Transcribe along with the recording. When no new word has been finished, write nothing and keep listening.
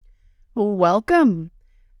Welcome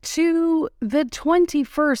to the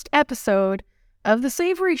 21st episode of The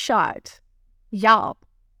Savory Shot. Y'all,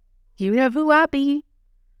 you know who I be.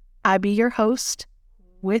 I be your host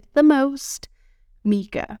with the most,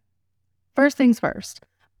 Mika. First things first,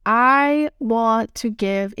 I want to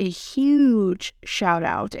give a huge shout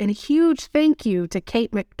out and a huge thank you to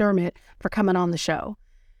Kate McDermott for coming on the show.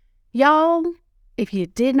 Y'all, if you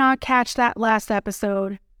did not catch that last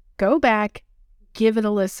episode, go back, give it a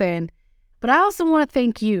listen. But I also want to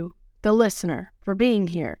thank you, the listener, for being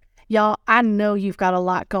here. Y'all, I know you've got a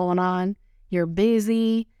lot going on. You're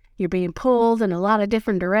busy. You're being pulled in a lot of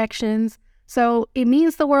different directions. So it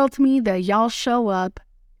means the world to me that y'all show up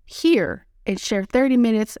here and share 30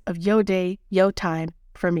 minutes of yo day, yo time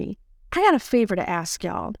for me. I got a favor to ask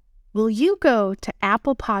y'all. Will you go to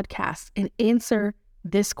Apple Podcasts and answer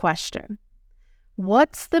this question?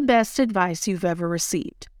 What's the best advice you've ever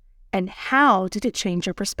received? And how did it change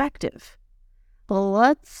your perspective? Well,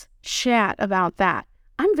 let's chat about that.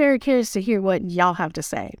 I'm very curious to hear what y'all have to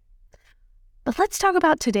say. But let's talk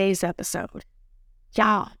about today's episode.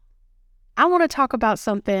 Y'all, I want to talk about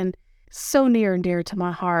something so near and dear to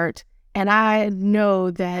my heart, and I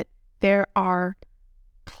know that there are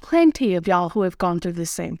plenty of y'all who have gone through the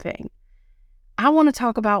same thing. I want to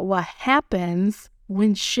talk about what happens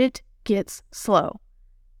when shit gets slow.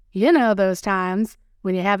 You know those times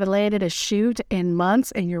when you haven't landed a shoot in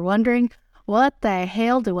months and you're wondering, what the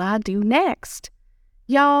hell do I do next?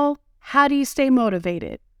 Y'all, how do you stay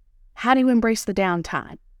motivated? How do you embrace the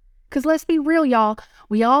downtime? Because let's be real, y'all,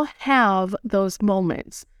 we all have those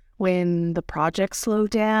moments when the projects slow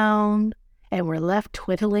down and we're left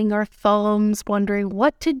twiddling our thumbs, wondering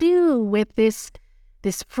what to do with this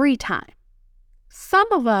free time.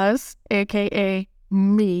 Some of us, aka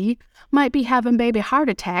me, might be having baby heart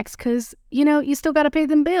attacks because, you still got to pay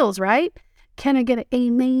them bills, right? Can I get an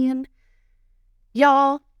amen?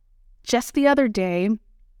 Y'all, just the other day,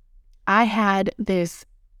 I had this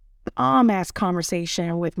bomb-ass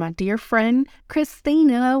conversation with my dear friend,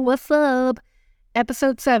 Christina. What's up?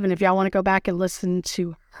 Episode 7, if y'all want to go back and listen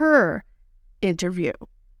to her interview.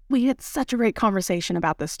 We had such a great conversation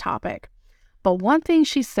about this topic. But one thing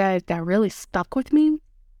she said that really stuck with me,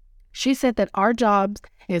 she said that our job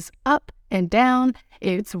is up and down.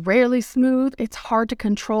 It's rarely smooth. It's hard to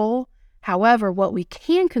control. However, what we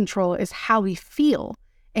can control is how we feel.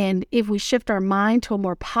 And if we shift our mind to a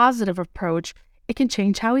more positive approach, it can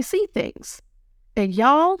change how we see things. And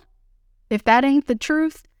y'all, if that ain't the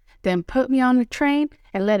truth, then put me on a train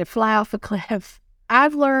and let it fly off a cliff.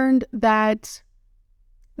 I've learned that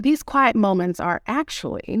these quiet moments are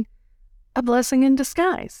actually a blessing in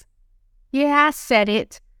disguise. Yeah, I said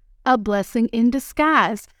it. A blessing in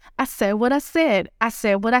disguise. I said what I said. I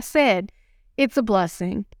said what I said. It's a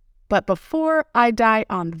blessing. But before I die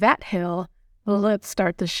on that hill, let's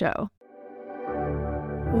start the show.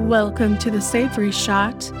 Welcome to The Savory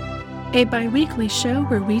Shot, a bi-weekly show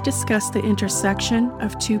where we discuss the intersection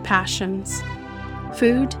of two passions,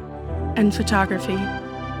 food and photography.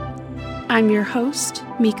 I'm your host,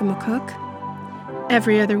 Mika McCook.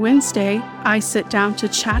 Every other Wednesday, I sit down to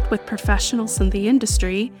chat with professionals in the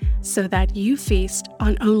industry so that you feast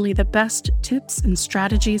on only the best tips and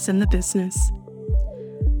strategies in the business.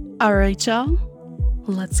 All right, y'all,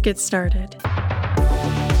 let's get started.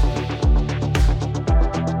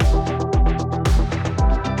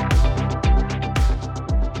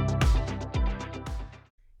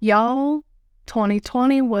 Y'all,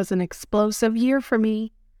 2020 was an explosive year for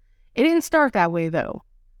me. It didn't start that way, though.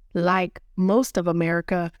 Like most of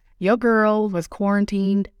America, your girl was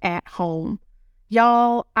quarantined at home.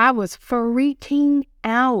 Y'all, I was freaking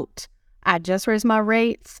out. I just raised my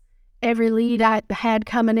rates. Every lead I had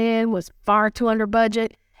coming in was far too under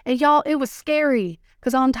budget. And y'all, it was scary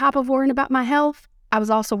because on top of worrying about my health, I was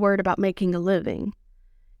also worried about making a living.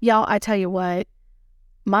 Y'all, I tell you what,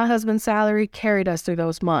 my husband's salary carried us through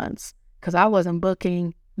those months because I wasn't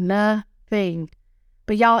booking nothing.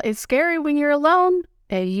 But y'all, it's scary when you're alone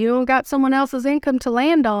and you don't got someone else's income to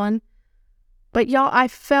land on. But y'all, I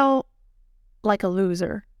felt like a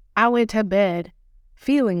loser. I went to bed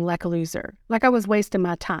feeling like a loser, like I was wasting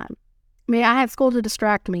my time. I mean, I had school to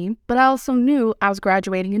distract me, but I also knew I was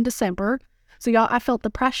graduating in December. So y'all, I felt the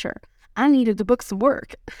pressure. I needed to book some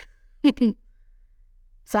work.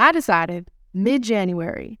 So I decided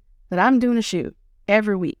mid-January that I'm doing a shoot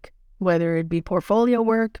every week, whether it be portfolio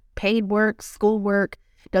work, paid work, school work,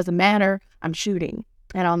 doesn't matter, I'm shooting.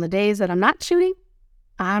 And on the days that I'm not shooting,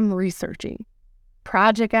 I'm researching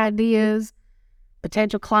project ideas,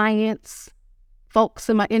 potential clients, folks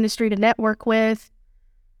in my industry to network with.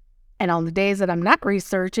 And on the days that I'm not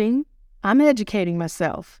researching, I'm educating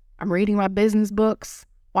myself. I'm reading my business books,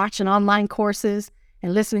 watching online courses,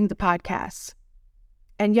 and listening to podcasts.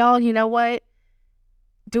 And y'all, you know what?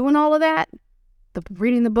 Doing all of that, the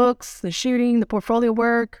reading the books, the shooting, the portfolio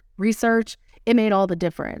work, research, it made all the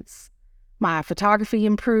difference. My photography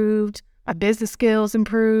improved, my business skills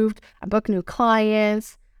improved, I booked new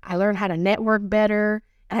clients, I learned how to network better,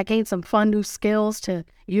 and I gained some fun new skills to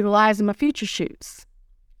utilize in my future shoots.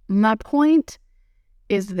 My point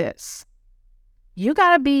is this. You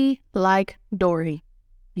gotta be like Dory.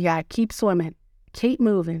 You gotta keep swimming, keep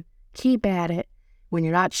moving, keep at it. When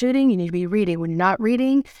you're not shooting, you need to be reading. When you're not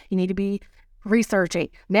reading, you need to be researching,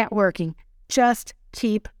 networking. Just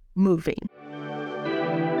keep moving.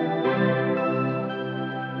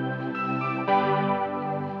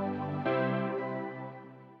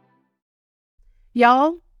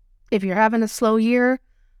 Y'all, if you're having a slow year,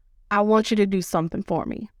 I want you to do something for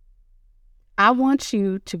me. I want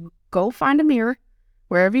you to go find a mirror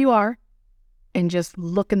wherever you are and just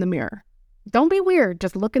look in the mirror. Don't be weird,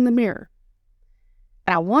 just look in the mirror.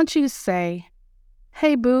 And I want you to say,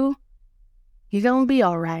 hey, boo, you're going to be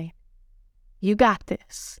all right. You got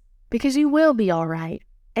this. Because you will be all right.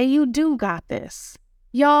 And you do got this.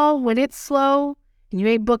 Y'all, when it's slow and you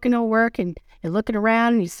ain't booking no work and you're looking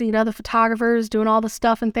around and you see other photographers doing all the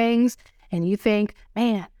stuff and things, and you think,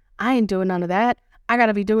 man, I ain't doing none of that. I got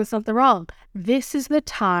to be doing something wrong. This is the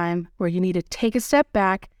time where you need to take a step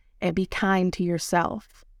back and be kind to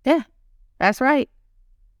yourself. Yeah, that's right.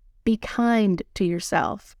 Be kind to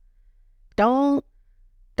yourself. Don't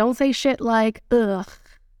say shit like, ugh,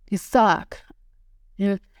 you suck.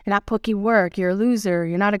 You're not putting work. You're a loser.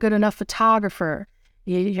 You're not a good enough photographer.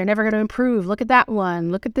 You're never going to improve. Look at that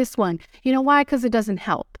one. Look at this one. You know why? Because it doesn't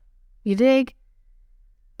help. You dig?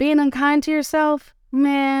 Being unkind to yourself,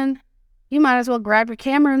 man, you might as well grab your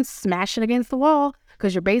camera and smash it against the wall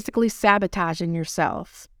because you're basically sabotaging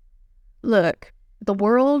yourself. Look, the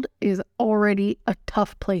world is already a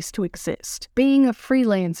tough place to exist. Being a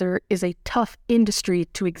freelancer is a tough industry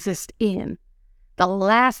to exist in. The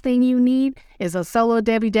last thing you need is a solo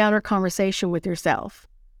Debbie Downer conversation with yourself.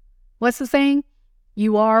 What's the saying?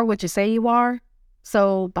 You are what you say you are.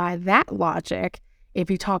 So by that logic, if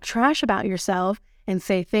you talk trash about yourself and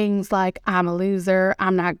say things like, I'm a loser,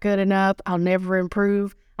 I'm not good enough, I'll never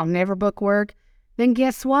improve, I'll never book work, then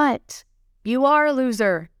guess what? You are a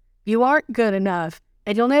loser. You aren't good enough,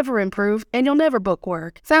 and you'll never improve, and you'll never book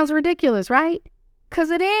work. Sounds ridiculous, right?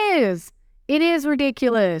 'Cause it is. It is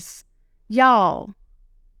ridiculous. Y'all,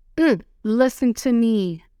 listen to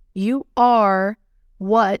me. You are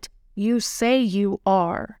what you say you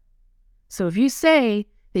are. So if you say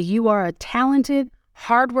that you are a talented,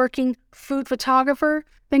 hardworking food photographer,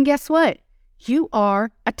 then guess what? You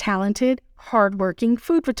are a talented, hardworking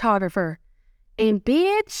food photographer. And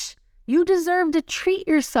bitch, you deserve to treat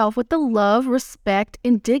yourself with the love, respect,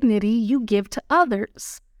 and dignity you give to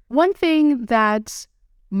others. One thing that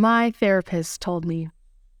my therapist told me,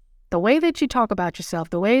 the way that you talk about yourself,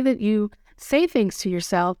 the way that you say things to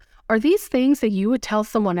yourself, are these things that you would tell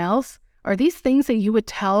someone else? Are these things that you would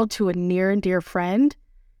tell to a near and dear friend?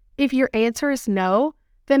 If your answer is no,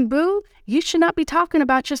 then boo, you should not be talking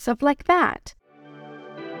about yourself like that.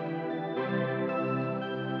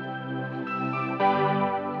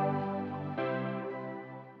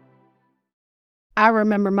 I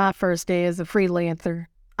remember my first day as a freelancer.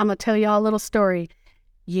 I'm going to tell y'all a little story.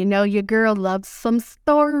 You know your girl loves some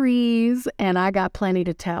stories, and I got plenty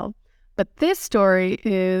to tell. But this story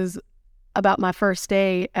is about my first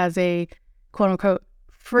day as a quote-unquote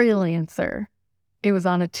freelancer. It was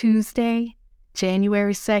on a Tuesday,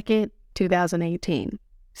 January 2nd, 2018.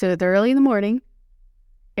 So it's early in the morning.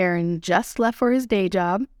 Aaron just left for his day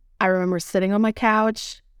job. I remember sitting on my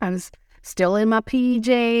couch. I was still in my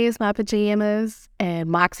PJs, my pajamas, and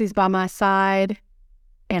Moxie's by my side.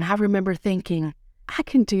 And I remember thinking, I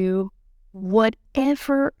can do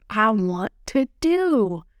whatever I want to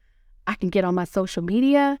do. I can get on my social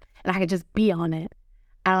media and I can just be on it.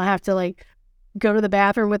 I don't have to go to the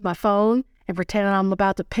bathroom with my phone and pretend I'm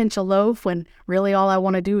about to pinch a loaf when really all I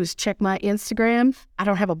want to do is check my Instagram. I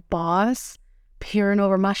don't have a boss peering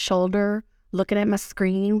over my shoulder, looking at my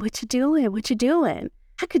screen. What you doing? What you doing?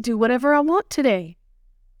 I could do whatever I want today.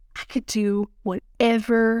 I could do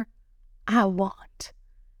whatever I want.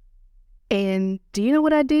 And do you know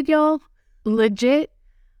what I did, y'all? Legit,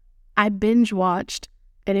 I binge watched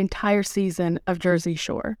an entire season of Jersey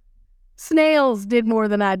Shore. Snails did more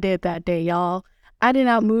than I did that day, y'all. I did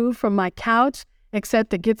not move from my couch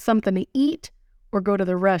except to get something to eat or go to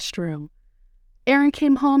the restroom. Aaron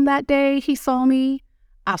came home that day. He saw me.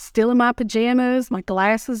 I was still in my pajamas, my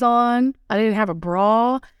glasses on. I didn't have a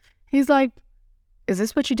bra. He's like, is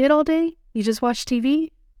this what you did all day? You just watched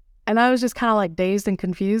TV? And I was just kind of like dazed and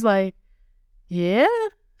confused, like, yeah.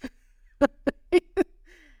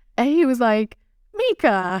 And he was like,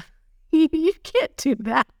 Mika, you can't do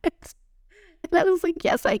that. And I was like,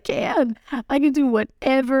 yes, I can. I can do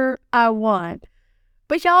whatever I want.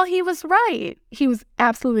 But y'all, he was right. He was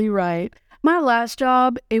absolutely right. My last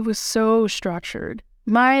job, it was so structured.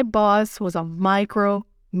 My boss was a micro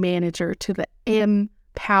manager to the M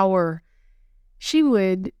power. She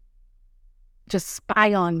would just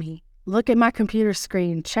spy on me, look at my computer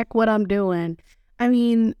screen, check what I'm doing. I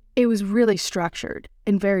mean, it was really structured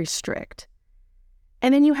and very strict.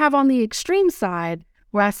 And then you have on the extreme side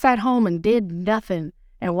where I sat home and did nothing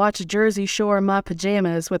and watched Jersey Shore in my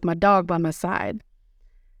pajamas with my dog by my side.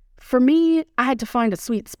 For me, I had to find a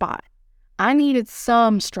sweet spot. I needed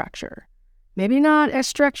some structure. Maybe not as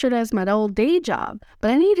structured as my old day job,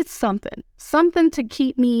 but I needed something to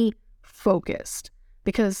keep me focused,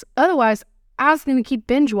 because otherwise I was going to keep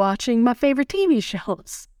binge watching my favorite TV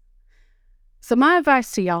shows. So my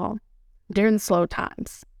advice to y'all during the slow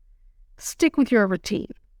times, stick with your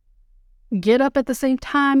routine. Get up at the same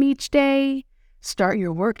time each day, start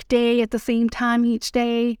your work day at the same time each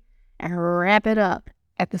day, and wrap it up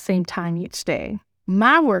at the same time each day.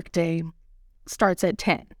 My work day starts at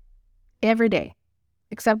 10 every day,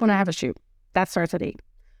 except when I have a shoot. That starts at 8.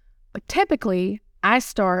 But typically, I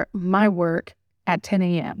start my work at 10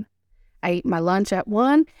 a.m. I eat my lunch at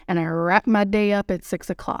 1, and I wrap my day up at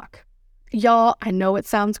 6 o'clock. Y'all, I know it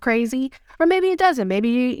sounds crazy, or maybe it doesn't.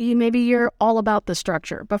 Maybe you're all about the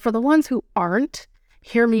structure. But for the ones who aren't,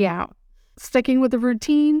 hear me out. Sticking with the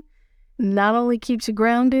routine not only keeps you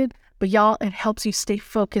grounded, but y'all, it helps you stay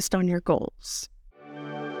focused on your goals.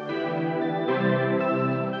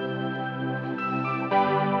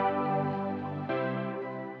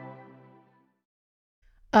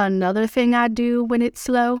 Another thing I do when it's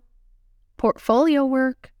slow, portfolio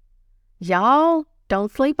work. Y'all, don't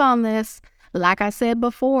sleep on this. Like I said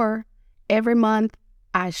before, every month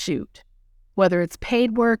I shoot, whether it's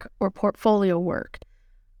paid work or portfolio work.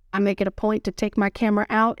 I make it a point to take my camera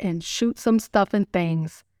out and shoot some stuff and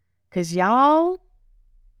things. Because y'all,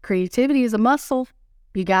 creativity is a muscle.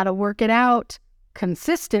 You got to work it out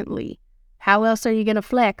consistently. How else are you going to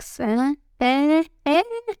flex? All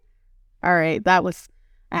right,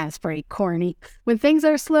 that's pretty corny. When things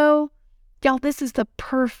are slow, y'all, this is the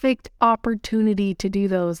perfect opportunity to do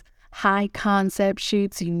those high concept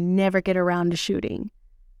shoots you never get around to shooting.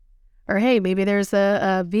 Or hey, maybe there's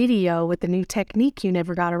a video with a new technique you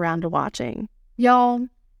never got around to watching. Y'all,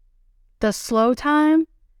 the slow time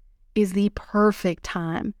is the perfect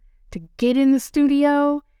time to get in the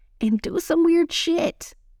studio and do some weird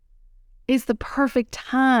shit. It's the perfect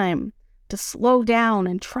time to slow down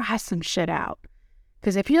and try some shit out.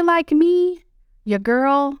 Because if you're like me, your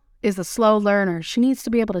girl is a slow learner. She needs to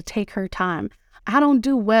be able to take her time. I don't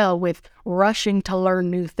do well with rushing to learn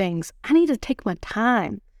new things. I need to take my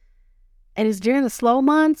time. And it's during the slow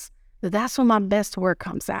months that's when my best work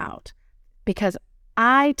comes out. Because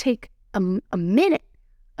I take a minute,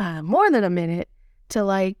 more than a minute, to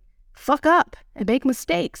like fuck up and make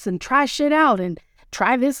mistakes and try shit out and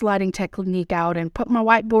try this lighting technique out and put my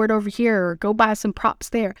whiteboard over here or go buy some props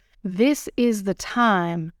there. This is the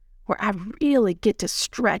time where I really get to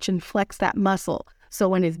stretch and flex that muscle. So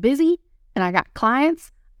when it's busy and I got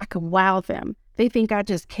clients, I can wow them. They think I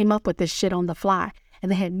just came up with this shit on the fly.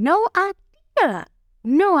 And they had no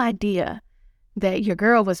idea that your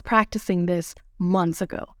girl was practicing this months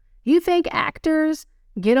ago. You think actors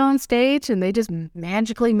get on stage and they just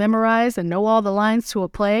magically memorize and know all the lines to a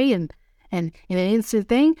play and in an instant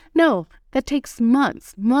thing? No, that takes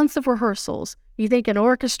months of rehearsals. You think an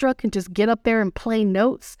orchestra can just get up there and play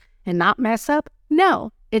notes and not mess up?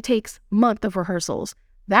 No, it takes months of rehearsals.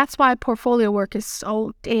 That's why portfolio work is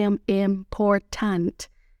so damn important.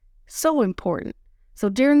 So important. So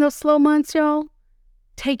during those slow months, y'all,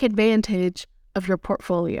 take advantage of your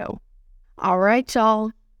portfolio. All right,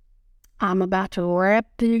 y'all. I'm about to wrap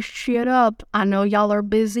this shit up. I know y'all are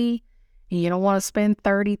busy and you don't want to spend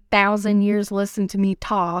 30,000 years listening to me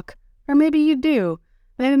talk. Or maybe you do.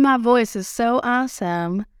 Maybe my voice is so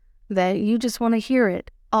awesome that you just want to hear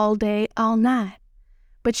it all day, all night.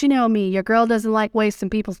 But you know me, your girl doesn't like wasting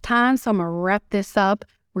people's time, so I'm going to wrap this up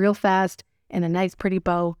real fast in a nice pretty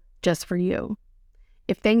bow just for you.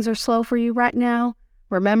 If things are slow for you right now,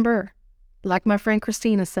 remember, like my friend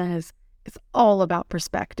Christina says, it's all about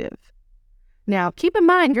perspective. Now, keep in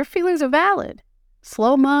mind, your feelings are valid.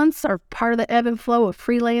 Slow months are part of the ebb and flow of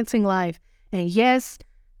freelancing life. And yes,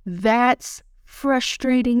 that's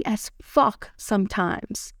frustrating as fuck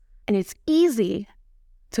sometimes. And it's easy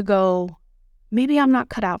to go, maybe I'm not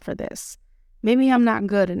cut out for this. Maybe I'm not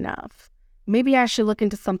good enough. Maybe I should look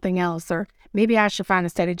into something else, or maybe I should find a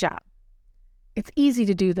steady job. It's easy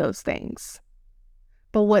to do those things.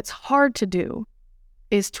 But what's hard to do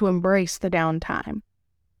is to embrace the downtime.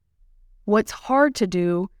 What's hard to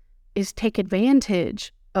do is take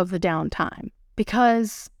advantage of the downtime,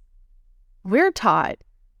 because we're taught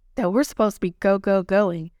that we're supposed to be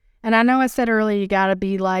going. And I know I said earlier, you got to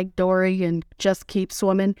be like Dory and just keep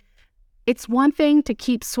swimming. It's one thing to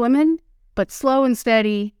keep swimming, but slow and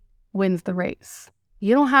steady wins the race.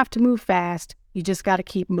 You don't have to move fast. You just got to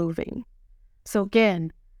keep moving. So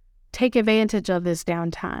again, take advantage of this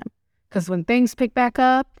downtime, because when things pick back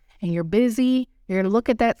up and you're busy, you're going to look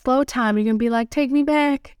at that slow time. You're going to be like, take me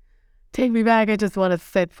back. Take me back. I just want to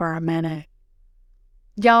sit for a minute.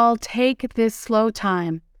 Y'all, take this slow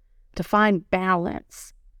time to find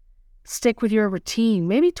balance. Stick with your routine.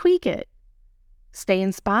 Maybe tweak it. Stay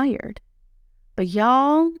inspired. But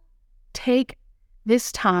y'all, take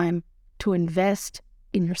this time to invest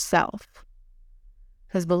in yourself.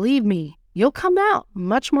 Because believe me, you'll come out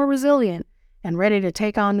much more resilient and ready to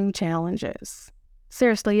take on new challenges.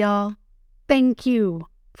 Seriously, y'all, thank you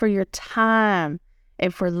for your time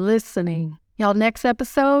and for listening. Y'all, next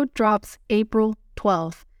episode drops April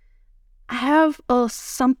 12th. I have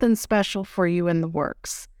something special for you in the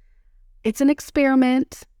works. It's an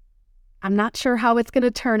experiment. I'm not sure how it's going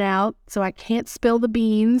to turn out, so I can't spill the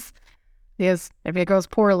beans. Yes, if it goes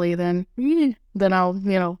poorly, then I'll,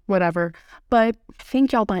 whatever. But I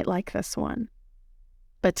think y'all might like this one.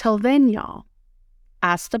 But till then, y'all,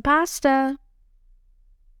 hasta pasta.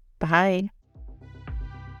 Bye.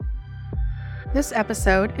 This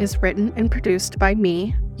episode is written and produced by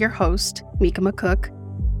me, your host, Mika McCook.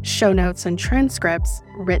 Show notes and transcripts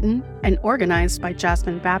written and organized by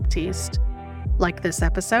Jasmine Baptiste. Like this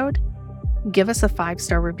episode? Give us a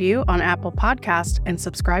 5-star review on Apple Podcasts and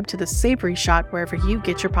subscribe to The Savory Shot wherever you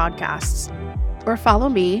get your podcasts. Or follow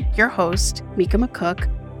me, your host, Mika McCook,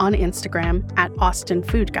 on Instagram at Austin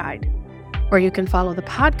Food Guide. Or you can follow the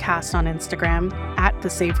podcast on Instagram at The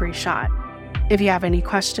Savory Shot. If you have any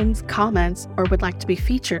questions, comments, or would like to be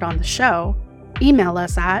featured on the show, email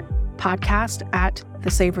us at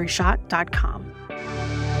podcast@thesavoryshot.com.